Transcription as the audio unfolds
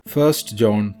1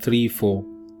 John 3:4.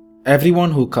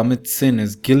 Everyone who commits sin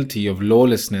is guilty of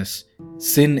lawlessness.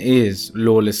 Sin is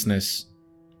lawlessness.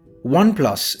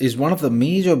 OnePlus is one of the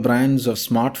major brands of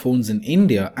smartphones in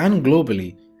India and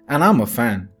globally, and I'm a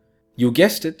fan. You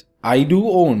guessed it, I do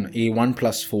own a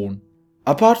OnePlus phone.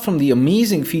 Apart from the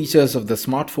amazing features of the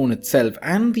smartphone itself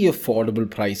and the affordable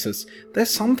prices, there's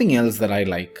something else that I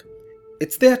like.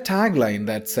 It's their tagline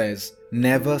that says,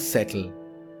 "Never settle."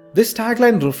 This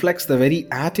tagline reflects the very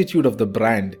attitude of the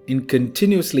brand in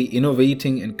continuously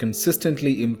innovating and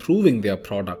consistently improving their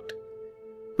product.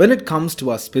 When it comes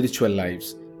to our spiritual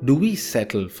lives, do we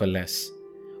settle for less?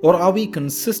 Or are we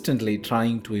consistently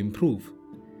trying to improve?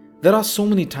 There are so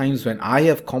many times when I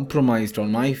have compromised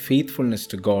on my faithfulness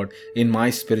to God in my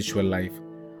spiritual life.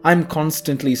 I'm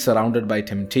constantly surrounded by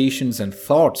temptations and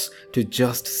thoughts to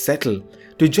just settle,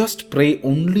 to just pray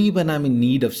only when I'm in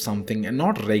need of something and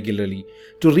not regularly,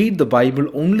 to read the Bible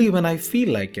only when I feel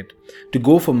like it, to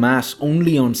go for Mass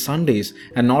only on Sundays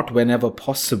and not whenever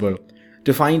possible,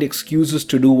 to find excuses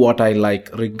to do what I like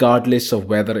regardless of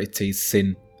whether it's a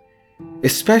sin.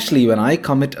 Especially when I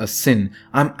commit a sin,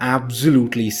 I'm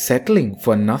absolutely settling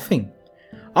for nothing.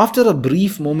 After a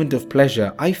brief moment of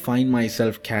pleasure, I find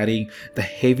myself carrying the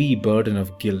heavy burden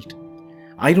of guilt.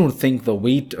 I don't think the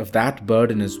weight of that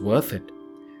burden is worth it.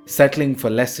 Settling for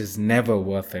less is never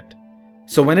worth it.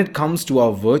 So when it comes to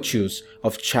our virtues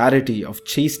of charity, of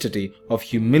chastity, of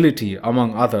humility,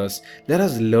 among others, let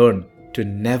us learn to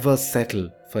never settle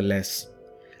for less.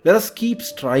 Let us keep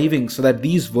striving so that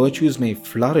these virtues may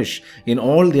flourish in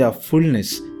all their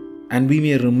fullness and we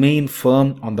may remain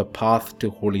firm on the path to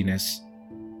holiness.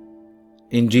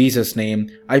 In Jesus' name,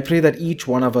 I pray that each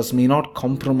one of us may not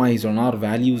compromise on our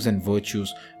values and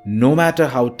virtues, no matter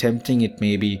how tempting it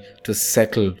may be to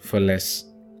settle for less.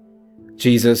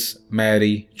 Jesus,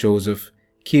 Mary, Joseph,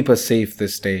 keep us safe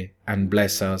this day and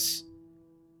bless us.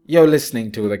 You're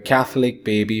listening to the Catholic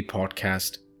Baby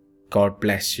Podcast. God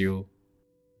bless you.